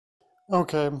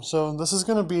Okay, so this is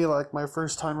gonna be like my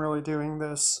first time really doing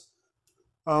this.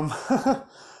 Um,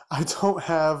 I don't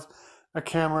have a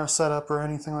camera set up or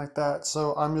anything like that,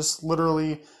 so I'm just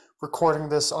literally recording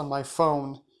this on my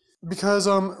phone. Because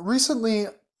recently,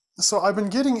 so I've been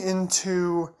getting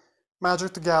into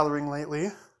Magic the Gathering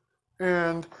lately,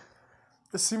 and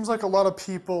it seems like a lot of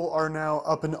people are now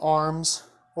up in arms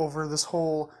over this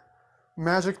whole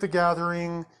Magic the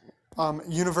Gathering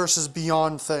Universes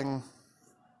Beyond thing.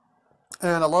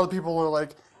 And a lot of people are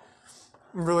like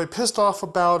really pissed off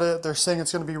about it. They're saying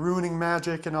it's going to be ruining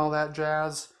Magic and all that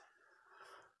jazz.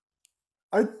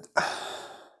 I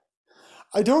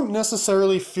I don't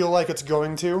necessarily feel like it's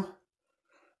going to.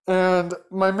 And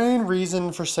my main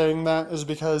reason for saying that is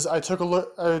because I took a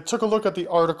look at the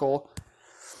article.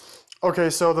 Okay,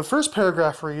 so the first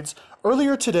paragraph reads,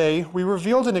 "Earlier today, we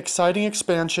revealed an exciting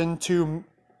expansion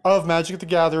of Magic the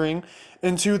Gathering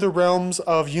into the realms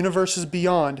of Universes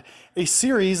Beyond, a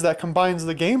series that combines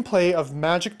the gameplay of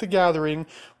Magic the Gathering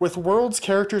with worlds,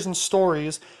 characters, and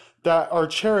stories that are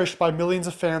cherished by millions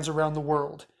of fans around the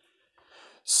world."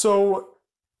 So,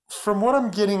 from what I'm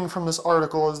getting from this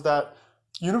article is that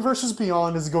Universes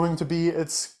Beyond is going to be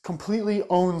its completely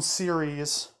own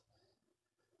series,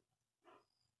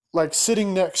 like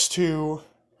sitting next to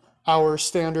our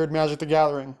standard Magic the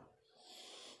Gathering.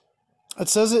 It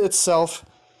says it itself,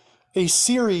 a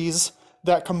series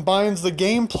that combines the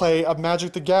gameplay of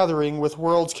Magic the Gathering with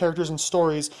worlds, characters, and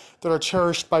stories that are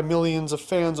cherished by millions of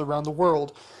fans around the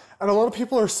world. And a lot of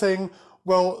people are saying,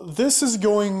 well, this is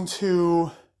going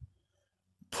to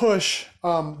push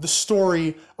the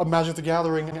story of Magic the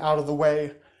Gathering out of the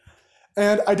way.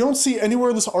 And I don't see anywhere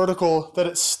in this article that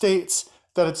it states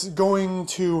that it's going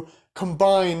to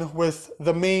combine with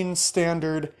the main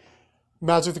standard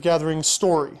Magic the Gathering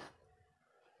story.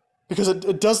 Because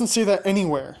it doesn't say that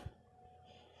anywhere.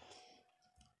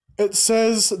 It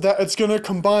says that it's going to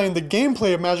combine the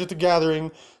gameplay of Magic the Gathering.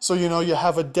 So, you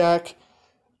have a deck,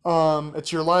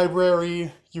 it's your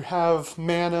library, you have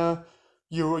mana,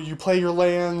 you play your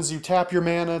lands, you tap your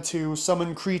mana to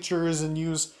summon creatures and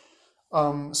use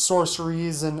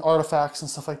sorceries and artifacts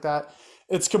and stuff like that.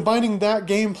 It's combining that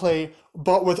gameplay,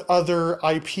 but with other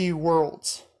IP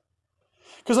worlds.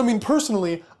 Because,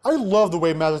 personally, I love the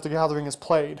way Magic the Gathering is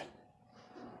played.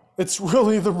 It's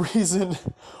really the reason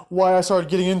why I started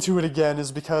getting into it again,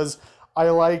 is because I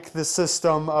like the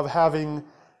system of having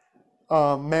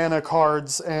mana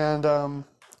cards and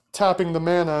tapping the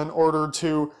mana in order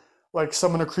to like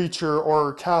summon a creature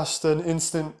or cast an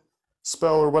instant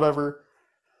spell or whatever.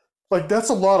 Like, that's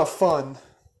a lot of fun.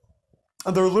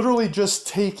 And they're literally just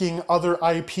taking other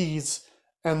IPs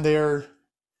and they're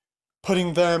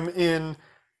putting them in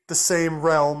the same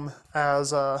realm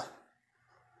as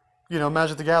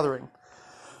Magic the Gathering.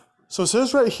 So it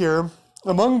says right here,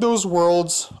 among those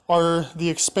worlds are the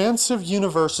expansive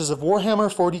universes of Warhammer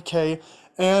 40k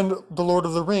and The Lord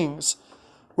of the Rings,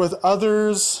 with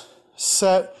others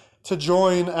set to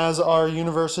join as our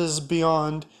Universes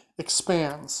Beyond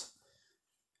expands.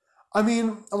 A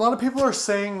lot of people are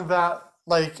saying that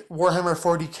like Warhammer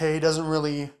 40k doesn't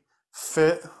really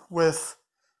fit with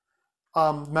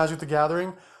Magic the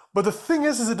Gathering, but the thing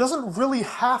is it doesn't really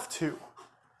have to.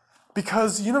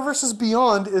 Because Universes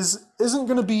Beyond isn't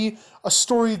going to be a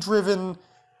story-driven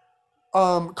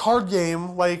card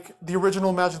game like the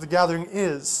original Magic the Gathering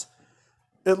is.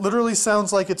 It literally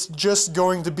sounds like it's just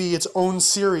going to be its own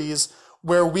series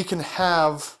where we can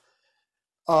have,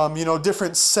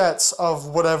 different sets of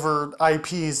whatever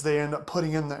IPs they end up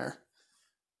putting in there.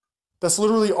 That's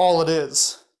literally all it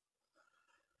is.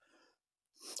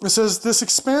 It says, this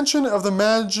expansion of the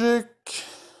Magic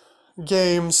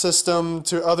game system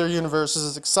to other universes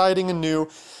is exciting and new,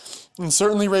 and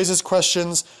certainly raises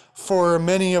questions for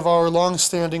many of our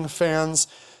long-standing fans.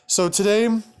 So today,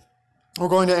 we're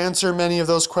going to answer many of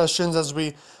those questions as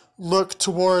we look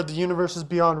toward the Universes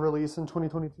Beyond release in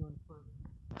 2022.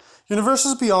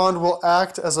 Universes Beyond will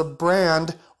act as a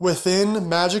brand within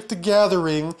Magic the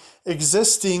Gathering,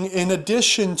 existing in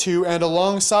addition to and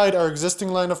alongside our existing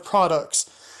line of products.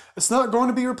 It's not going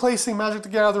to be replacing Magic the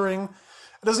Gathering.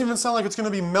 It doesn't even sound like it's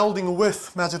going to be melding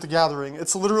with Magic the Gathering.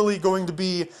 It's literally going to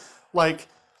be like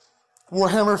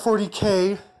Warhammer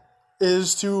 40k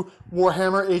is to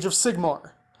Warhammer Age of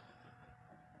Sigmar.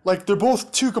 Like, they're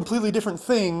both two completely different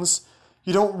things.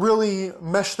 You don't really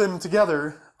mesh them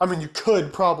together. You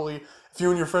could probably, if you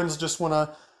and your friends just want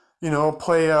to,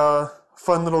 play a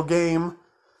fun little game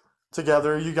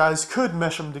together, you guys could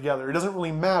mesh them together. It doesn't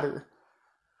really matter.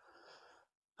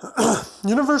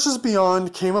 Universes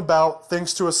Beyond came about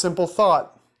thanks to a simple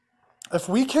thought. If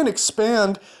we can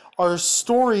expand our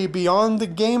story beyond the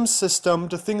game system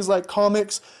to things like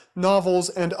comics, novels,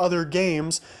 and other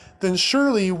games, then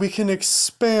surely we can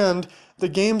expand the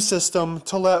game system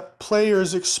to let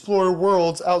players explore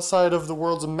worlds outside of the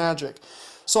worlds of Magic.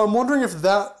 So I'm wondering if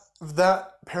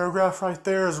that paragraph right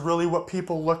there is really what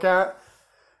people look at,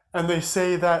 and they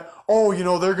say that, oh, you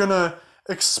know, they're gonna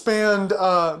expand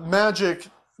Magic,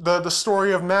 the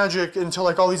story of Magic into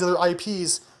like all these other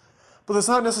IPs. But that's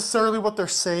not necessarily what they're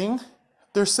saying.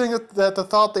 They're saying that the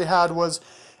thought they had was,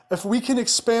 if we can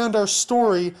expand our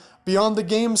story beyond the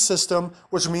game system,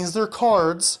 which means their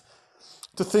cards,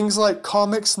 to things like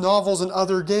comics, novels, and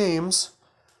other games,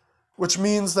 which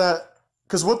means that,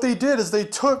 because what they did is they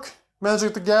took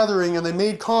Magic the Gathering and they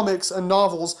made comics and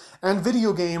novels and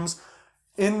video games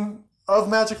of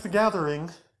Magic the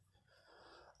Gathering,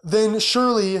 then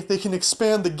surely they can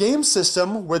expand the game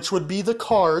system, which would be the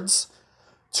cards,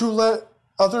 to let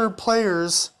other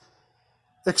players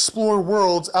explore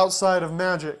worlds outside of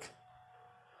Magic.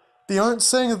 They aren't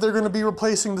saying that they're going to be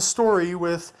replacing the story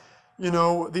with, you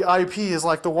know, the IPs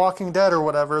like The Walking Dead or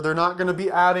whatever. They're not going to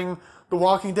be adding The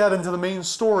Walking Dead into the main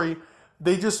story.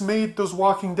 They just made those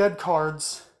Walking Dead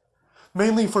cards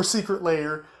mainly for Secret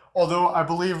Lair, although I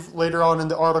believe later on in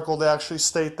the article they actually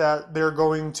state that they're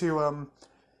going to,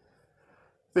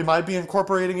 they might be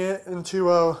incorporating it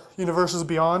into Universes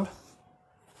Beyond,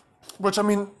 which, I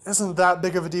mean, isn't that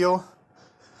big of a deal.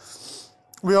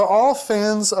 We are all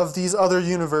fans of these other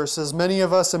universes. Many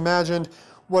of us imagined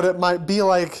what it might be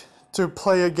like to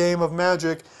play a game of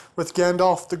Magic with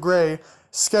Gandalf the Grey,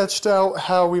 sketched out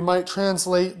how we might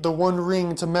translate the One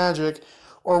Ring to Magic,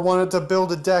 or wanted to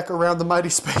build a deck around the mighty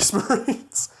Space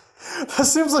Marines. That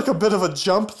seems like a bit of a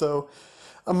jump, though.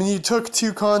 I mean, you took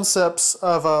two concepts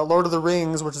of Lord of the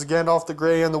Rings, which is Gandalf the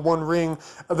Grey and the One Ring,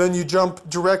 and then you jump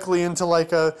directly into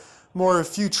like a more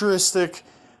futuristic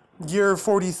year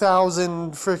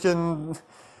 40,000 freaking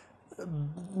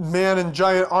man in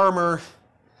giant armor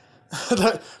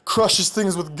that crushes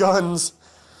things with guns.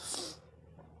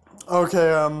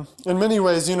 Okay, in many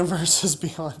ways, Universes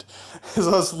Beyond is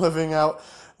us living out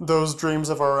those dreams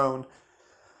of our own.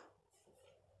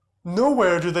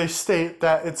 Nowhere do they state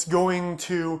that it's going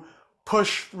to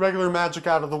push regular Magic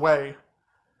out of the way.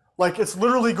 Like, it's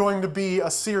literally going to be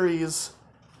a series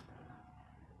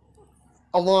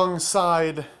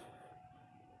alongside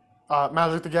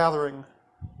Magic the Gathering.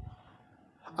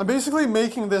 I'm basically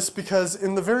making this because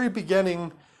in the very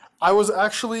beginning, I was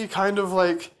actually kind of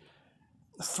like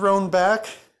thrown back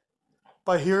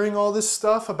by hearing all this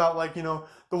stuff about, like, you know,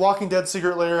 The Walking Dead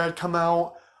Secret Lair had come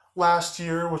out last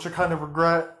year, which I kind of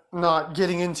regret not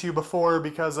getting into before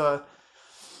because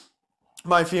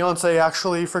my fiance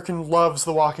actually freaking loves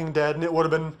The Walking Dead, and it would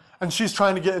have been, and she's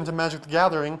trying to get into Magic the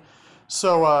Gathering,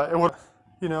 so it would,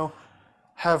 you know,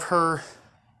 have her,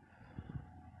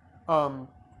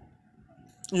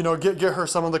 you know, get her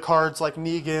some of the cards like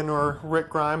Negan or Rick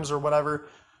Grimes or whatever.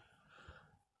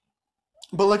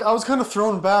 But like, I was kind of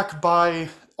thrown back by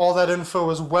all that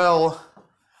info as well.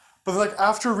 But like,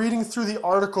 after reading through the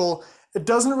article, it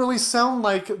doesn't really sound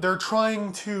like they're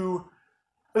trying to,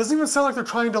 it doesn't even sound like they're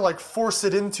trying to like force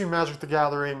it into Magic the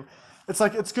Gathering. It's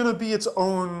like, it's gonna be its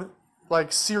own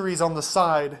like series on the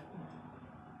side.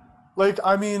 Like,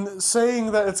 I mean,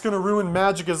 saying that it's gonna ruin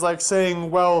Magic is like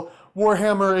saying, well,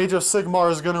 Warhammer Age of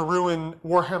Sigmar is gonna ruin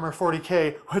Warhammer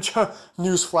 40k, which,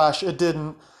 newsflash, it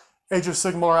didn't. Age of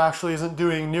Sigmar actually isn't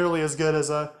doing nearly as good as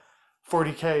a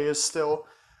 40k is still.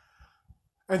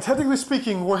 And technically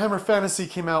speaking, Warhammer Fantasy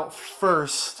came out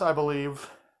first, I believe,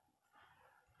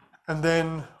 and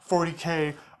then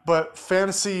 40k, but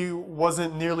Fantasy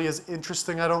wasn't nearly as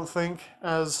interesting, I don't think,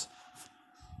 as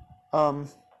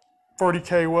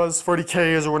 40k was.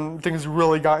 40k is when things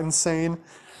really got insane.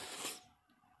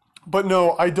 But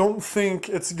no, I don't think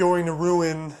it's going to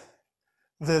ruin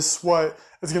this, what,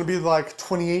 it's going to be like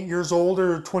 28 years old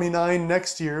or 29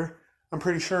 next year. I'm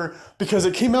pretty sure, because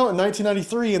it came out in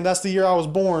 1993, and that's the year I was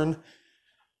born.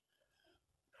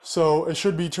 So it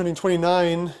should be turning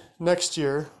 29 next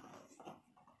year.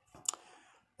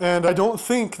 And I don't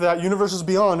think that Universes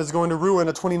Beyond is going to ruin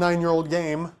a 29-year-old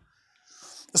game,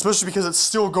 especially because it's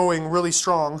still going really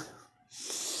strong.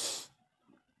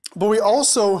 But we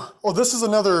also, oh, this is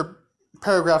another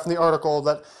paragraph in the article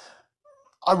that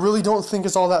I really don't think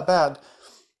is all that bad.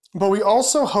 But we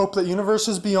also hope that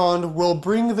Universes Beyond will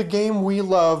bring the game we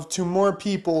love to more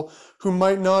people who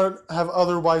might not have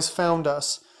otherwise found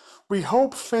us. We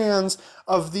hope fans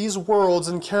of these worlds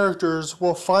and characters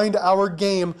will find our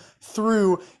game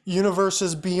through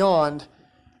Universes Beyond,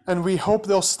 and we hope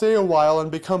they'll stay a while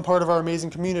and become part of our amazing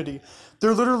community.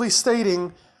 They're literally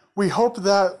stating, we hope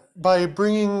that by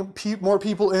bringing more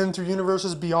people in through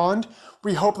Universes Beyond,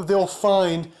 we hope that they'll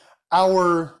find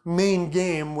our main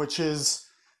game, which is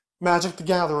Magic the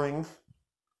Gathering.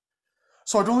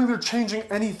 So I don't think they're changing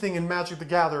anything in Magic the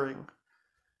Gathering.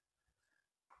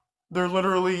 They're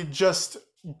literally just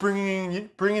bringing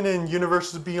in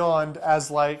Universes Beyond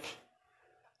as like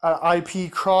an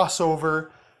IP crossover,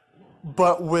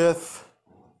 but with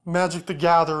Magic the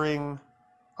Gathering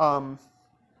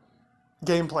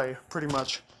gameplay, pretty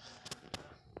much.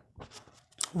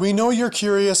 We know you're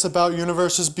curious about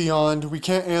Universes Beyond. We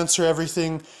can't answer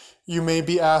everything you may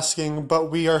be asking, but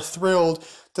we are thrilled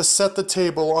to set the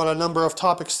table on a number of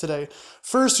topics today.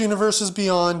 First, Universes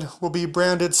Beyond will be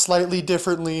branded slightly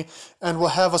differently and will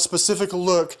have a specific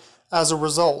look as a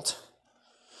result.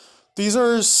 These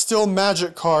are still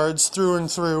Magic cards through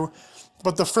and through,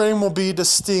 but the frame will be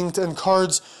distinct and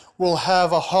cards will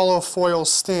have a hollow foil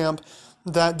stamp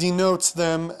that denotes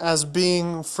them as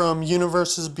being from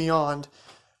Universes Beyond.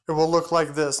 It will look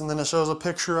like this, and then it shows a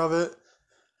picture of it,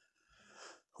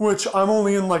 which I'm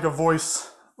only in like a voice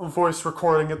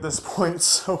recording at this point,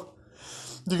 so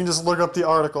you can just look up the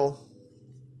article.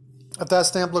 If that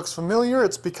stamp looks familiar,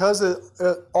 it's because it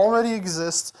already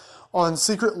exists on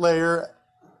Secret Lair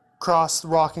crossed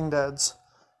Walking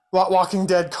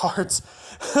Dead cards,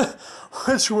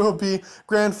 which will be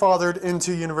grandfathered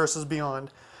into Universes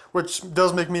Beyond, which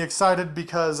does make me excited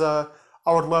because I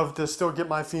would love to still get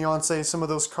my fiance some of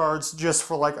those cards just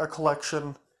for like a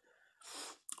collection.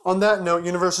 On that note,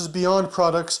 Universes Beyond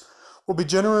products will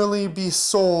generally be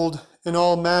sold in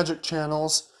all Magic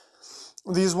channels.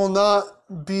 These will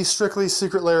not be strictly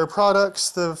Secret Lair products.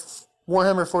 The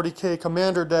Warhammer 40k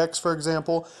Commander decks, for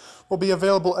example, will be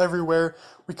available everywhere.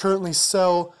 We currently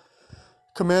sell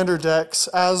Commander decks,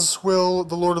 as will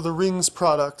the Lord of the Rings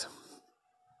product.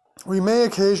 We may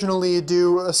occasionally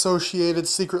do associated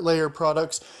Secret Lair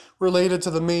products related to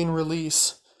the main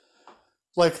release,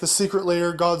 like the Secret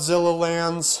Lair Godzilla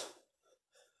lands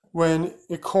when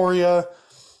Ikoria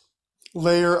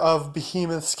Lair of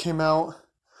Behemoths came out.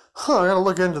 I gotta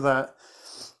look into that.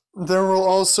 There will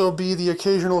also be the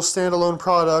occasional standalone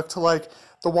product like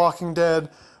The Walking Dead,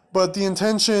 but the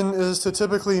intention is to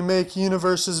typically make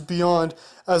Universes Beyond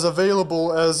as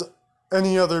available as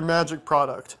any other Magic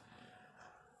product.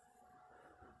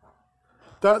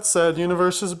 That said,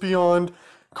 Universes Beyond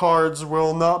cards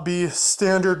will not be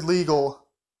standard legal.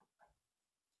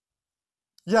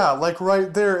 Yeah, like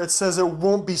right there it says it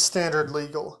won't be standard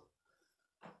legal.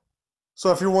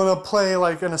 So if you want to play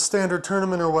like in a standard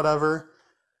tournament or whatever,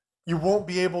 you won't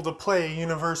be able to play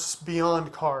Universes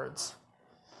Beyond cards.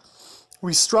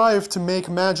 We strive to make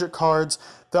Magic cards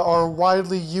that are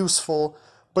widely useful,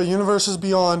 but Universes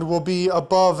Beyond will be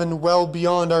above and well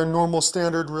beyond our normal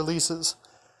standard releases.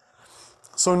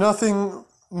 So nothing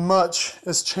much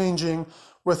is changing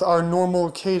with our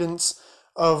normal cadence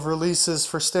of releases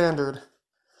for standard.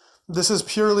 This is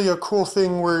purely a cool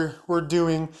thing we're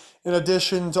doing in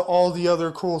addition to all the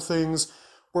other cool things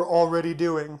we're already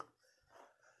doing.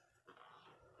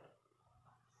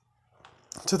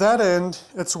 To that end,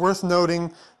 it's worth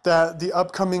noting that the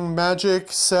upcoming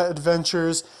Magic set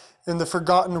Adventures in the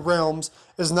Forgotten Realms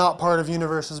is not part of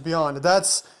Universes Beyond.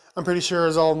 That's, I'm pretty sure,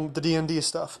 is all the D&D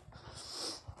stuff.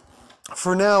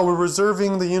 For now, we're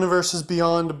reserving the Universes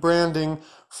Beyond branding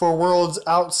for worlds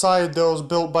outside those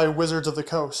built by Wizards of the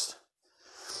Coast.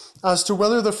 As to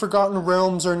whether the Forgotten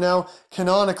Realms are now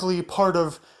canonically part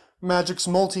of Magic's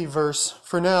multiverse,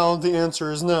 for now, the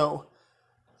answer is no.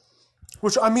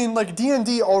 Which, I mean, like,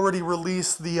 D&D already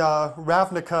released the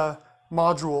Ravnica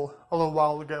module a little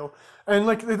while ago. And,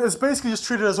 like, it's basically just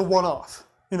treated as a one-off,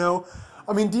 you know?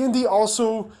 I mean, D&D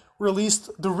also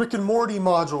released the Rick and Morty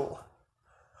module.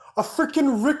 A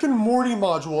freaking Rick and Morty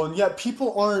module, and yet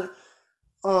people aren't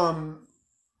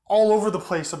all over the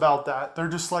place about that. They're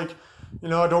just like, you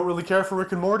know, I don't really care for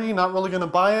Rick and Morty, not really going to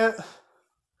buy it.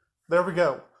 There we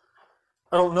go.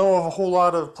 I don't know of a whole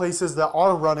lot of places that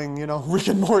are running, you know, Rick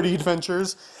and Morty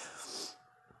adventures.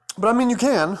 But I mean, you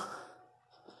can.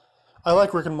 I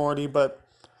like Rick and Morty, but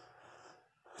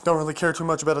don't really care too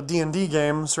much about a D&D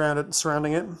game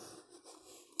surrounding it.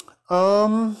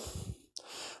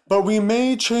 But we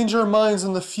may change our minds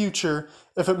in the future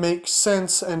if it makes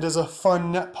sense and is a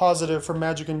fun net positive for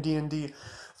Magic and D&D.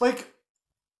 Like,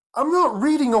 I'm not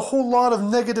reading a whole lot of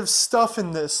negative stuff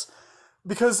in this,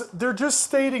 because they're just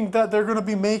stating that they're going to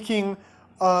be making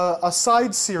a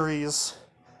side series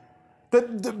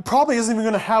that probably isn't even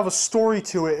going to have a story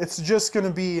to it. It's just going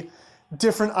to be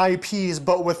different IPs,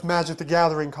 but with Magic the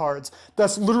Gathering cards.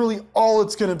 That's literally all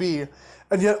it's going to be.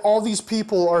 And yet all these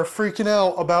people are freaking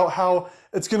out about how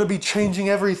it's going to be changing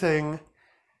everything.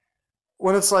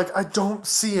 when it's like, I don't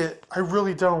see it. I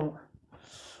really don't.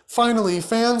 Finally,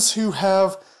 fans who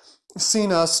have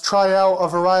seen us try out a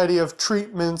variety of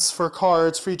treatments for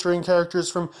cards featuring characters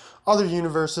from other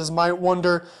universes might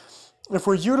wonder if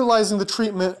we're utilizing the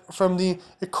treatment from the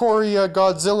Ikoria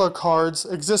Godzilla cards,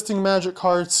 existing Magic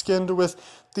cards skinned with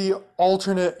the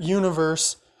alternate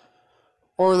universe,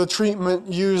 or the treatment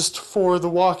used for the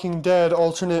Walking Dead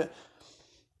alternate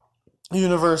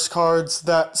universe cards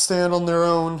that stand on their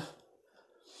own.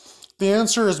 The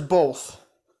answer is both,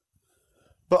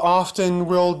 but often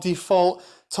we'll default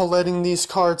to letting these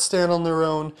cards stand on their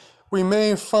own. We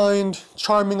may find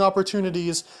charming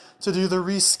opportunities to do the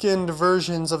reskinned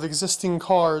versions of existing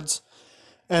cards,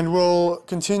 and we'll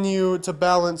continue to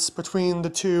balance between the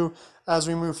two as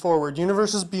we move forward.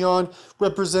 Universes Beyond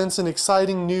represents an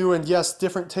exciting new and yes,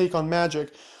 different take on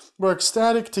Magic. We're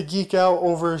ecstatic to geek out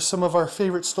over some of our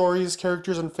favorite stories,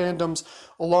 characters, and fandoms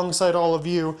alongside all of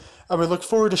you, and we look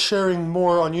forward to sharing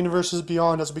more on Universes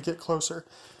Beyond as we get closer.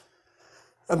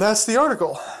 And that's the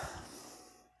article.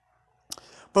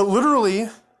 But literally,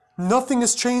 nothing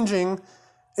is changing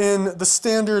in the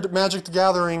standard Magic the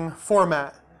Gathering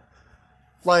format.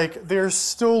 Like, they're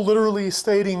still literally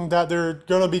stating that they're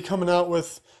gonna be coming out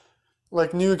with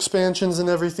like new expansions and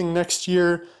everything next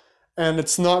year, and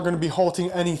it's not gonna be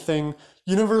halting anything.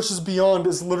 Universes Beyond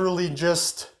is literally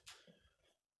just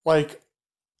like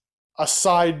a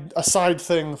side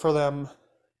thing for them.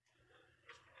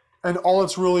 And all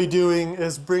it's really doing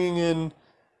is bringing in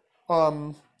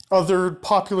other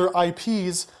popular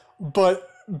IPs, but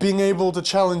being able to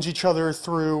challenge each other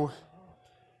through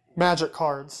Magic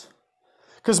cards.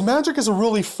 Because Magic is a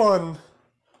really fun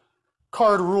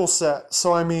card rule set,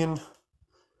 so I mean,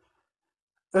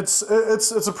 it's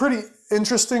a pretty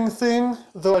interesting thing,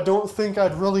 though I don't think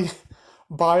I'd really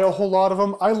buy a whole lot of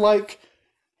them. I like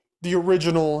the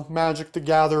original Magic the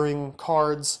Gathering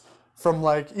cards from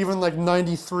like, even like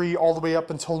 93 all the way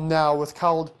up until now with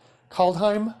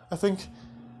Kaldheim, I think,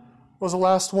 was the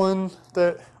last one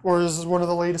that, or is one of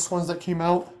the latest ones that came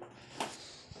out.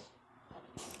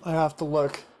 I have to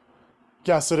look.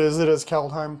 Yes, it is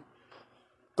Kaldheim.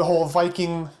 The whole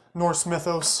Viking Norse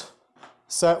mythos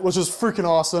set, which is freaking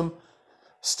awesome.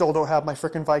 Still don't have my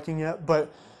freaking Viking yet,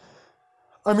 but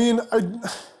I mean,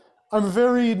 I'm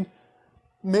very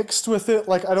mixed with it.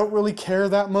 Like, I don't really care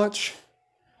that much.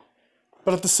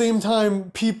 But at the same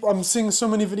time, I'm seeing so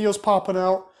many videos popping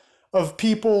out of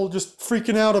people just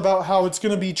freaking out about how it's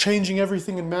going to be changing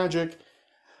everything in Magic.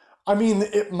 I mean,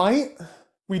 it might.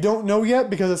 We don't know yet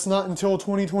because it's not until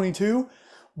 2022.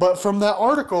 But from that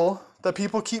article that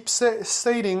people keep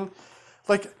stating,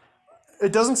 like,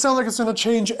 it doesn't sound like it's going to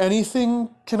change anything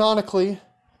canonically.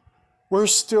 We're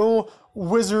still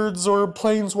wizards or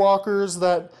planeswalkers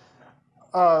that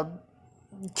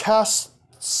cast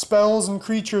spells and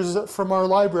creatures from our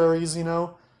libraries, you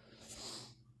know?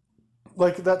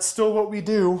 Like, that's still what we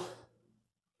do.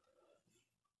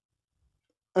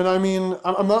 And I mean,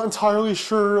 I'm not entirely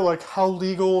sure, like, how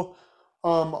legal,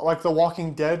 like, the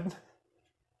Walking Dead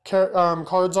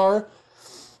cards are.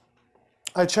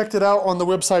 I checked it out on the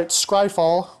website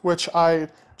Scryfall, which I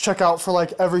check out for,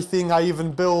 like, everything. I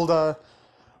even build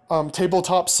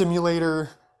tabletop simulator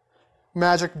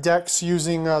Magic decks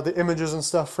using the images and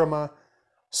stuff from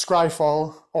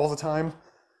Scryfall all the time.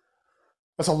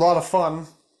 It's a lot of fun.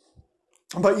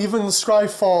 But even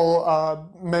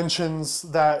Scryfall mentions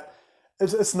that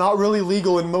it's not really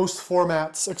legal in most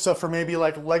formats, except for maybe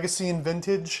like Legacy and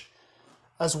Vintage,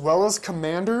 as well as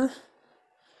Commander.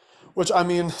 Which, I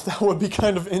mean, that would be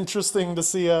kind of interesting to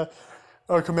see a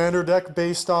Commander deck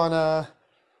based on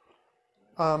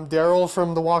Daryl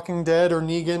from The Walking Dead, or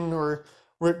Negan, or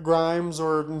Rick Grimes,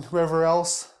 or whoever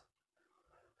else.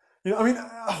 You know, I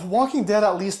mean, Walking Dead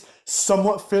at least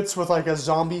somewhat fits with like a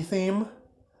zombie theme,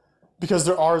 because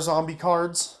there are zombie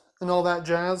cards and all that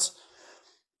jazz.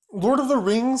 Lord of the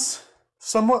Rings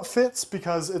somewhat fits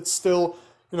because it's still,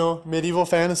 you know, medieval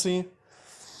fantasy.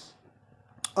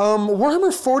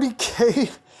 Warhammer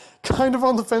 40k, kind of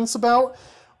on the fence about,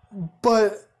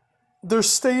 but they're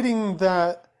stating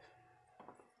that,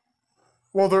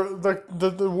 well, the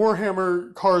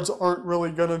Warhammer cards aren't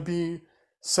really gonna be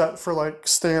set for like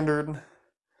standard,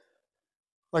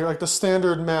 like the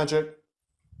standard Magic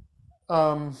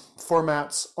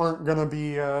formats aren't gonna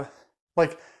be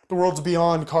like the Worlds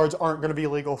Beyond cards aren't gonna be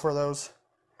legal for those.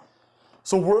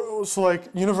 So like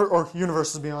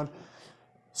Universes Beyond.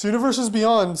 So Universes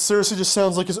Beyond seriously just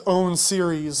sounds like its own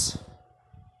series.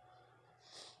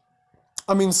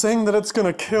 I mean, saying that it's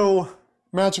gonna kill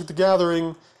Magic the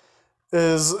Gathering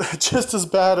is just as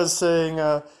bad as saying,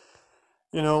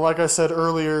 you know, like I said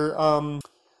earlier,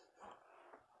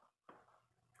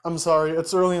 I'm sorry,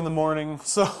 it's early in the morning,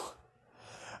 so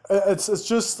it's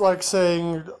just like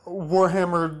saying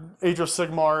Warhammer Age of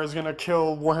Sigmar is gonna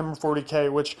kill Warhammer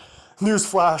 40k, which,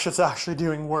 newsflash, it's actually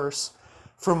doing worse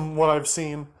from what I've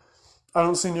seen. I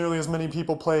don't see nearly as many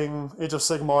people playing Age of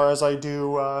Sigmar as I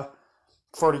do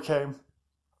 40k,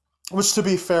 which, to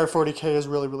be fair, 40k is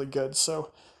really, really good, so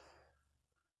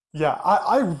yeah,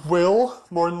 I will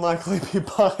more than likely be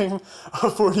buying a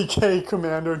 40k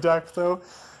Commander deck, though,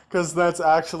 because that's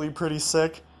actually pretty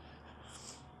sick.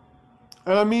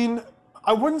 And I mean,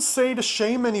 I wouldn't say to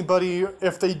shame anybody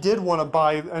if they did want to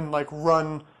buy and like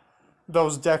run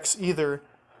those decks either.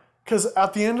 Because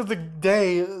at the end of the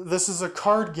day, this is a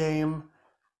card game,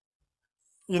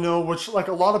 you know, which like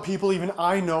a lot of people, even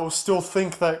I know, still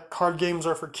think that card games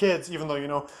are for kids, even though, you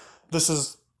know, this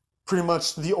is pretty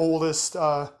much the oldest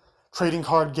trading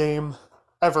card game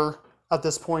ever at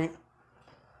this point.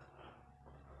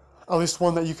 At least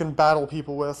one that you can battle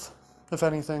people with, if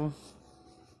anything.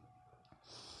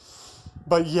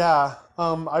 But yeah,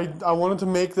 I wanted to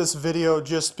make this video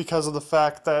just because of the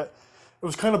fact that it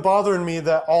was kind of bothering me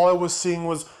that all I was seeing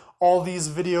was all these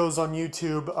videos on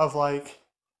YouTube of like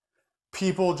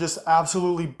people just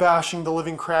absolutely bashing the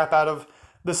living crap out of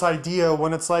this idea,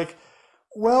 when it's like,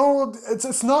 well,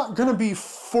 it's not going to be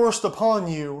forced upon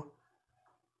you.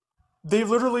 They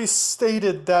literally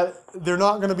stated that they're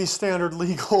not going to be standard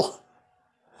legal.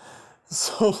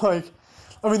 So like,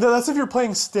 I mean, that's if you're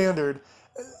playing standard.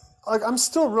 Like, I'm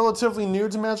still relatively new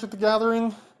to Magic the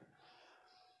Gathering,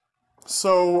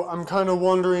 so I'm kind of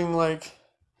wondering, like,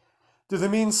 do they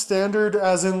mean standard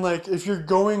as in, like, if you're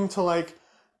going to, like,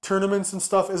 tournaments and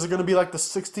stuff, is it going to be, like, the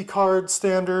 60 card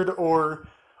standard, or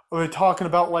are they talking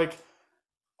about, like,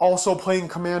 also playing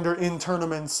Commander in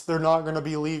tournaments, they're not going to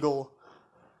be legal?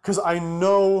 Because I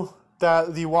know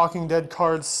that the Walking Dead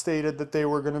cards stated that they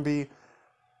were going to be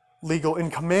legal in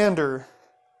Commander,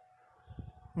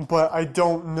 but I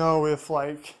don't know if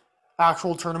like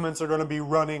actual tournaments are going to be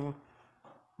running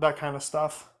that kind of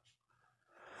stuff.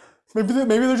 Maybe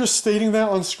they're just stating that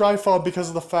on Scryfall because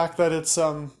of the fact that it's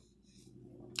that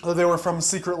they were from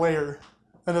Secret Lair,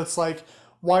 and it's like,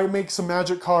 why make some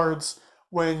Magic cards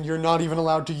when you're not even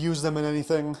allowed to use them in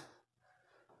anything?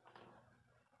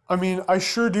 I mean, I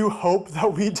sure do hope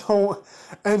that we don't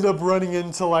end up running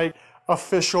into like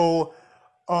official.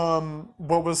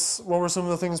 What were some of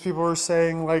the things people were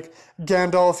saying? Like,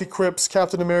 Gandalf equips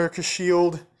Captain America's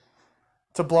shield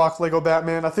to block Lego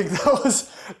Batman. I think that was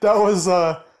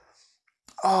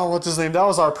what's his name? That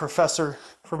was our professor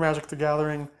for Magic the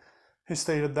Gathering. He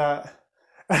stated that.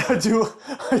 And I do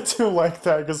like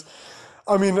that, because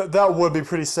I mean, that would be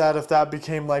pretty sad if that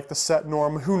became like the set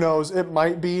norm. Who knows? It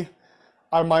might be.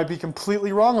 I might be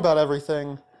completely wrong about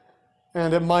everything.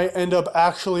 And it might end up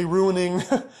actually ruining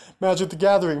Magic the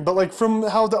Gathering. But like, from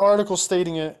how the article's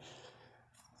stating it,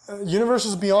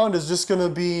 Universes Beyond is just going to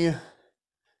be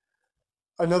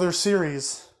another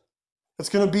series. It's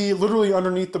going to be literally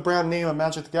underneath the brand name of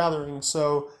Magic the Gathering.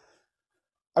 So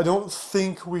I don't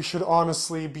think we should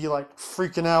honestly be like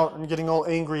freaking out and getting all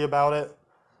angry about it.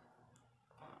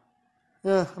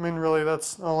 Yeah, I mean, really,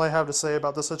 that's all I have to say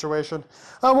about the situation.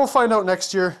 We'll find out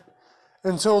next year.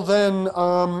 Until then,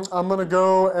 I'm going to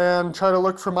go and try to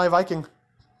look for my Viking.